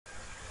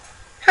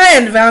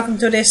and welcome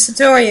to this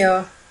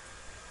tutorial.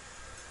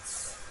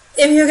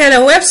 If you get a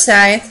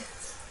website,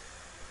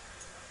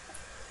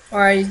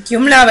 or a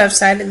Joomla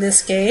website in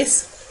this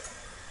case,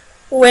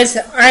 with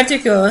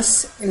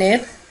articles in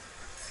it,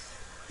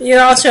 you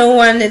also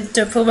wanted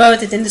to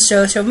promote it in the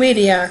social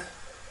media.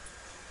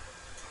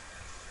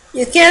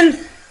 You can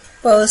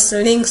post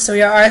links to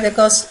your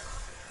articles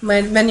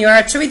when you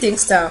are tweeting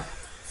stuff.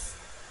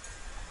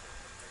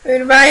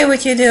 But why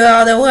would you do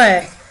all the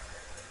work?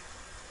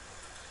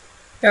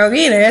 Your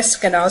readers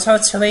can also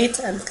tweet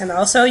and can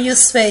also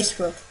use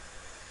Facebook.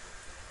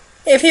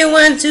 If you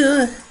want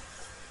to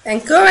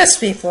encourage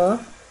people,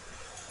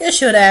 you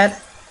should add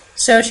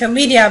social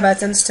media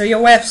buttons to your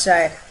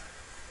website.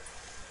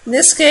 In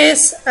this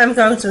case, I'm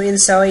going to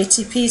install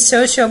ITP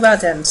social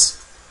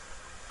buttons.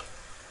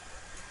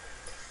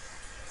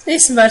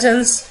 These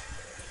buttons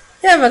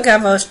have a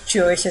couple of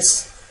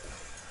choices,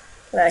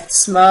 like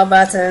small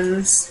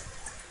buttons.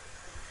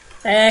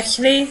 I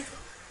actually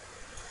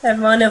have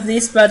one of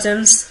these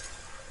buttons.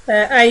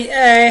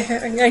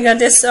 I got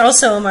this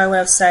also on my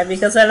website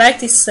because I like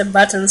these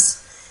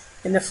buttons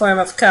in the form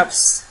of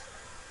cups.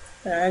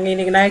 I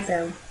really like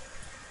them.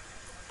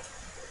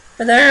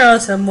 But there are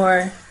also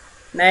more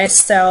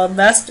nice style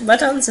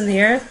buttons in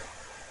here.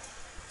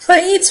 For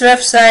each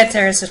website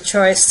there is a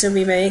choice to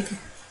be made.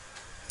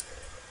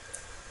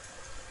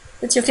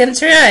 But you can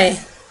try.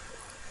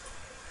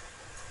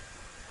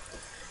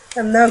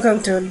 I'm now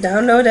going to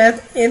download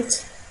it.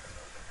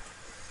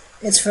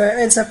 It's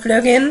a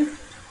plugin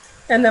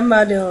and a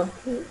module.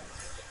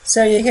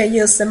 So you can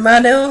use the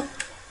module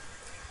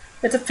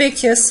with the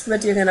pictures,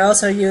 but you can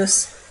also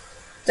use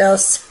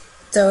those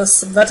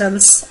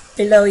buttons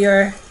below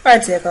your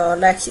article,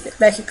 like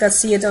you can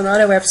see it on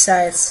other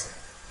websites.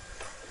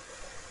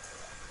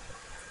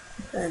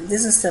 And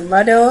this is the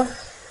module,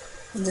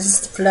 and this is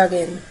the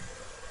plugin.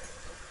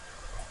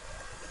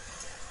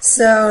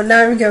 So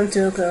now I'm going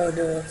to go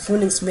to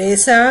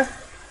Voedingsmesa.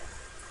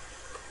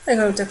 I'm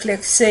going to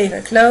click Save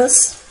and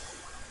Close.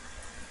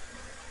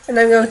 And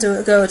I'm going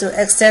to go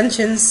to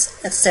Extensions,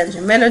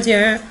 Extension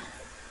Manager.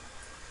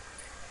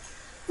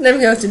 And I'm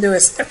going to do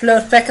is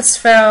upload package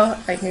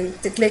file. I can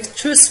click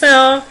Choose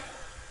File.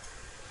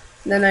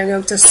 Then I'm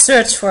going to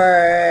search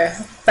for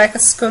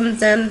package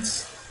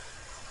content.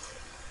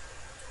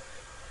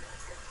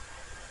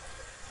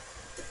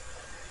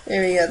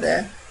 Here we got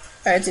the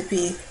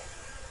ITP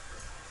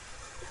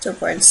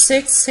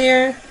 2.6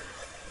 here.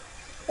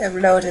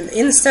 Upload and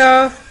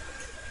install.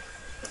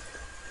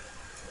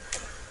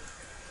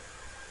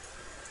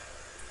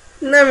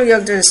 Now we're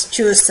going to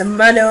choose the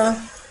module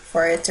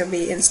for it to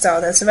be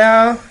installed as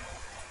well.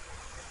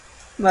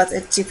 But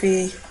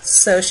ITP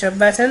social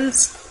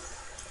buttons.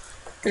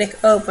 Click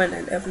open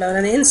and upload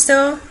and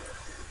install.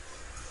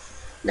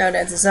 Now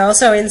that is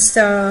also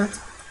installed.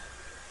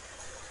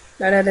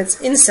 Now that it's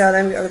installed,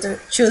 I'm going to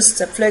choose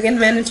the plugin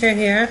manager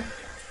here.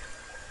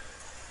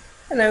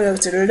 And I'm going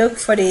to look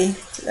for the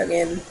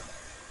plugin.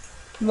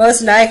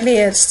 Most likely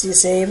it's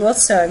disabled,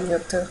 so I'm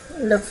going to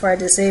look for a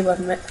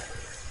disabled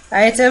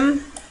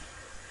item.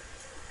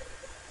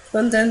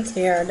 Content,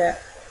 here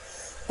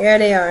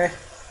they are.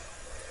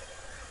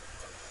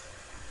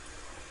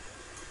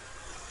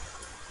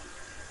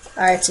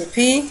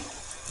 ITP.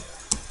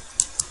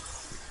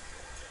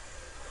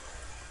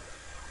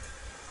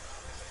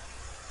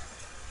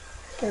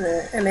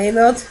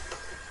 Enabled.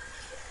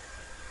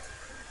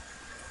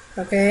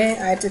 Okay,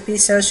 ITP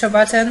social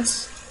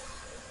buttons.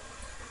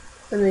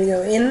 Then we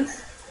go in,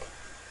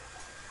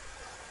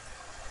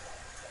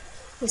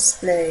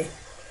 display.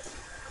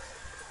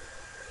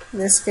 In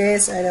this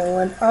case, I don't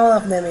want all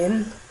of them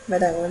in,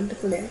 but I want to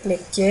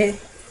click J.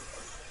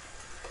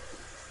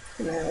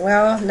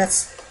 Well,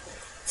 let's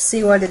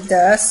see what it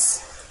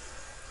does.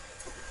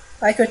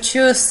 I could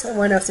choose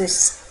one of these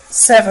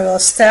several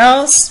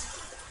styles,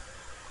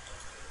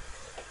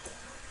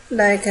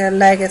 like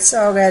it's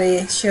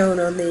already shown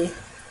on the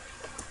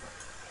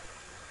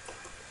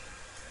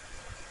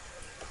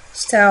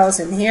styles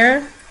in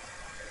here.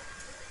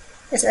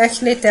 It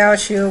actually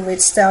tells you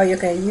which style you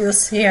can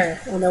use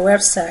here on the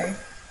website.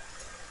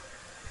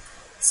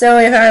 So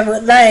if I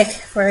would like,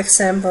 for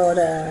example,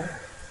 the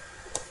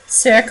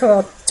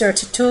circle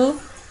 32,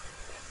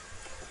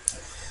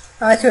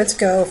 I could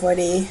go for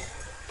the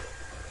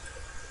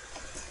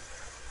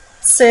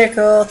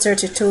circle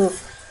 32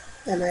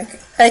 and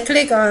I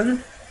click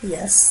on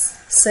yes,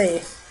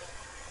 save.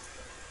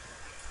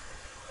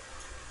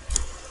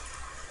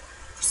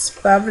 It's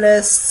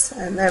published,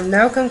 and I'm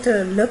now going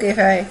to look if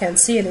I can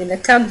see it in the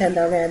content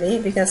already,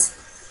 because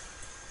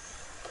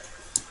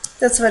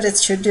that's what it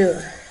should do.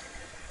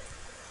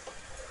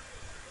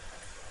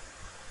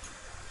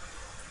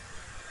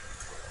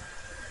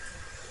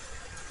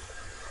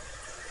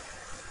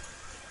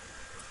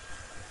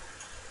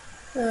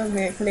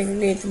 Okay, click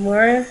read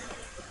more.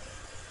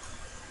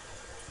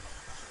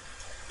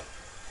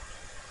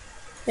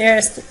 Here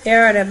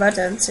are the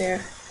buttons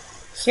here.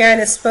 Here it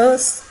is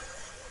post.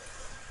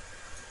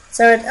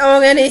 So it's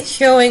already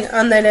showing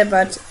under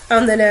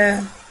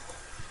the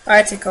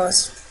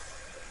articles.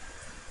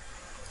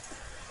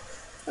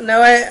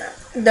 Now I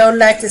don't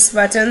like these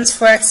buttons.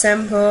 For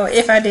example,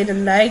 if I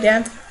didn't like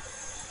that,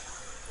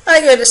 I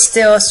could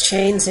still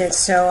change it,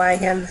 so I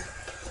can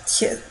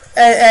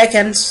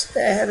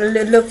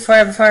look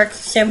for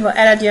example,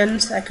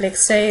 elegant. I click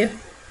save.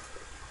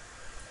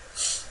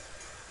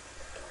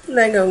 And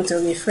I'm going to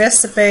refresh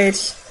the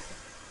page.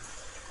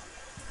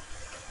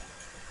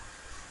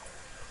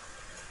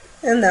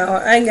 And now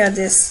I got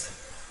this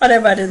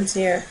other buttons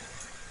here.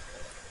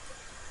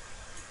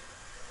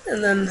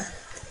 And then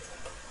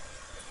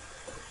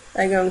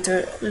I'm going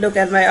to look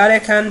at my other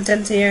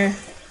content here.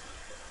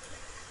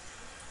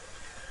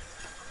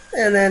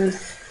 And then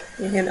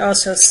you can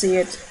also see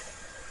it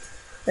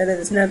that it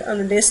is not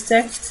under this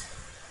text.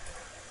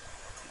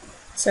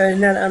 So it's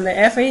not under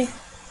every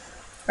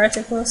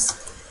articles.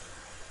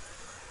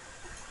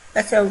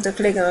 I'm going to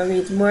click on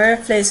read more,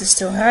 places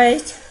to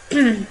hide.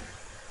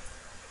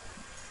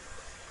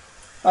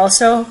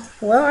 Also,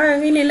 well, I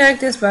really like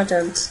these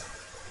buttons.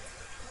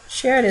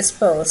 Share this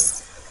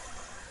post.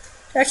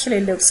 It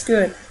actually looks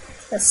good.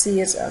 Let's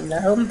see it on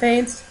the home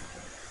page.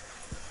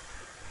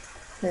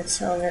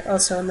 It's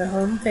also on the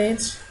home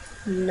page.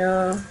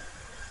 No,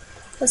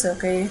 that's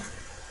okay.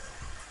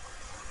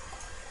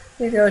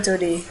 We go to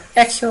the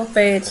actual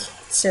page.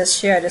 It says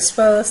share this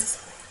post.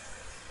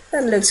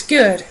 That looks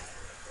good.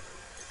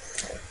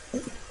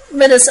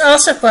 But it's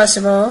also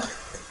possible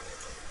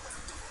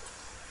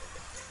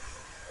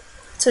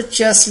to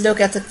just look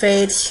at the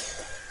page,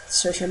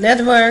 social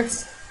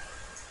networks,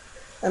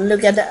 and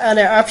look at the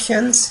other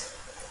options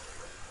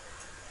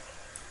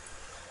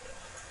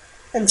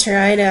and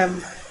try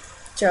them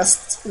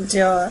just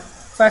until,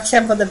 for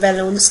example, the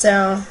balloon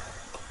style.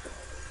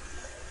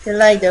 If you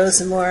like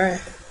those more,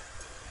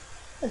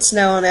 it's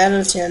now on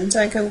elegant.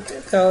 I can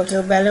go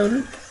to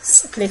balloon,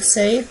 click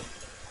save.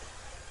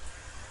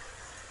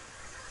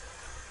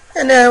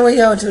 And then we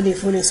go to the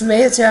Phoenix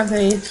Meta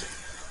page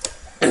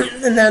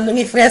and then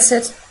refresh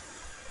it.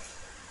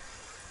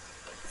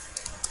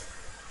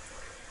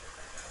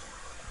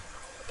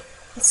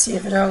 Let's see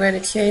if it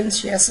already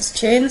changed. Yes, it's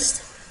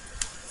changed.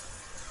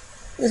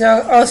 It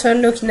also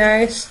looks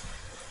nice.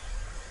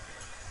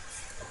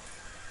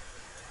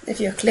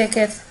 If you click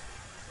it,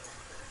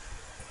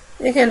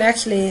 you can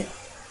actually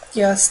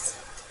just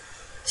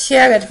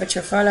share it with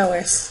your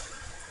followers.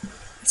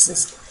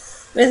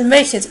 It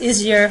makes it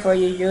easier for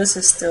your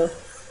users to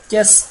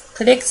just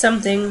click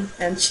something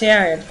and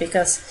share it,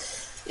 because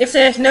if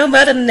there's no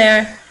button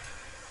there,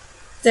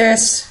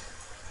 there's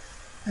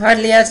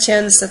hardly a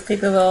chance that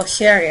people will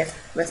share it.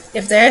 But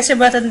if there is a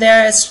button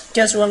there, it's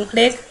just one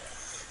click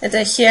and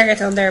they share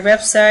it on their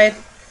website.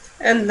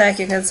 And like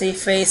you can see,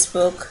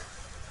 Facebook.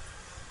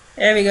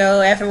 There we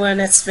go, everyone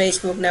has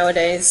Facebook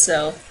nowadays,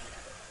 so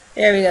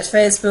here we got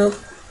Facebook.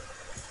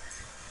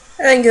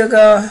 And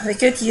Google, we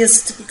could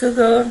use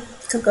Google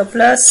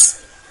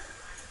Plus,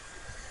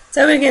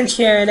 so we can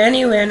share it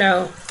anywhere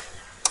now.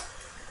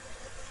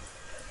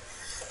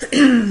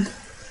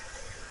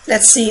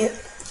 Let's see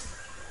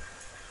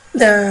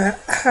the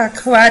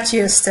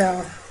Aquatio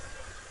style.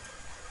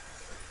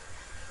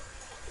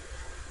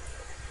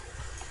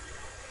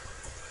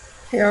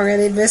 You're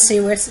already busy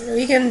with.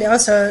 We can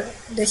also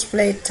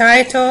display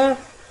title.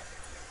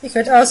 We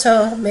could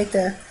also make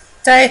the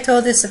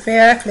title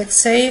disappear. Click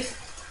save.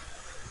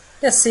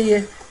 Let's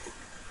see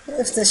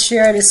if the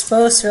share this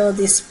post will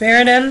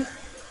disappear then.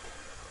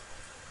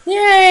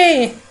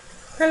 Yay!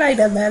 I like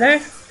that better.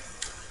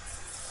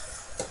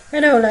 I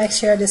don't like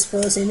share this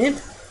post in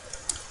it.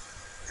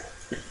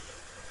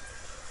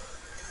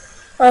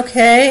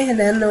 Okay, and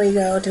then we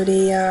go to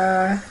the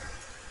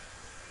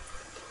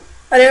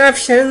other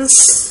options.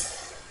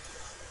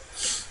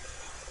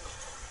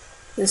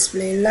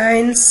 Display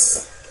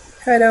lines.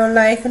 I don't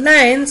like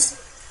lines.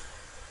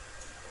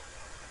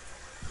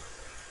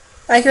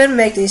 I could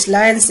make these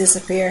lines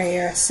disappear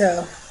here,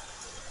 so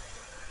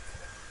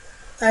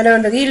I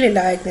don't really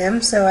like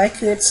them, so I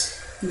could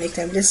make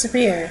them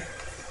disappear.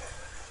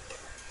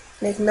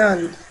 Click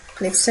none.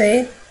 Click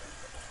save.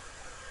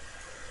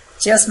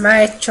 Just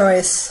my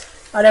choice.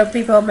 Other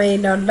people may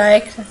not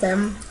like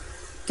them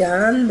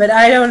gone, but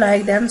I don't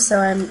like them, so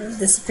I'm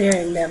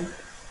disappearing them.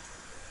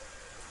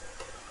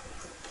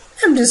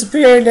 I'm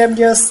disappearing them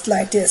just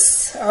like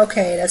this.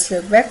 Okay,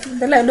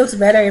 that looks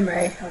better in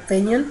my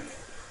opinion.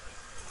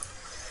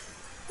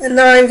 And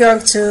now I'm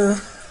going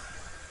to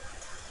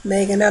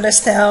make another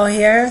style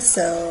here,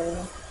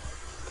 so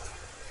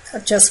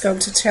I'm just going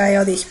to try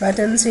all these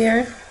buttons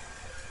here.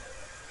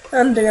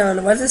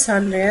 Andrian, what is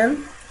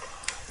Andrian?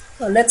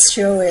 Well, let's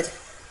show it.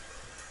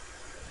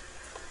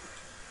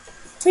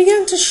 We're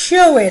going to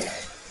show it.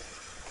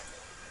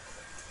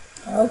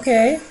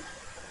 Okay.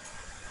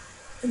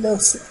 It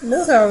looks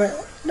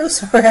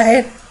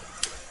alright.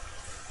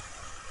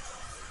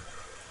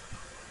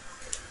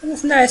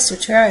 It's nice to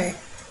try.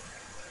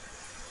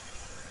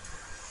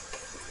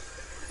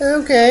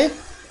 Okay.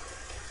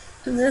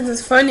 This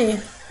is funny.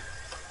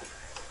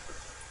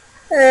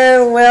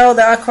 Well,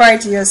 the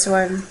Aquatius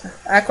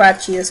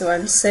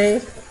one,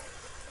 save.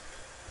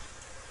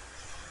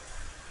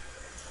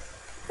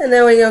 And And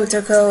then we're going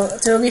to go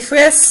to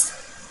refresh.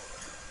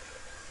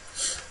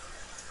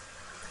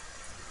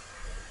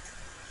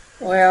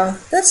 Well,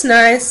 that's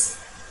nice.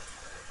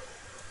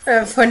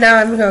 For now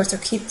I'm going to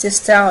keep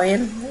this style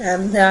in,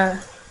 and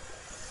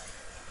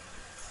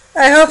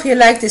I hope you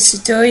like this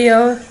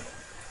tutorial,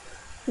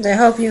 and I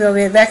hope you will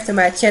be back to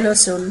my channel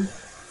soon.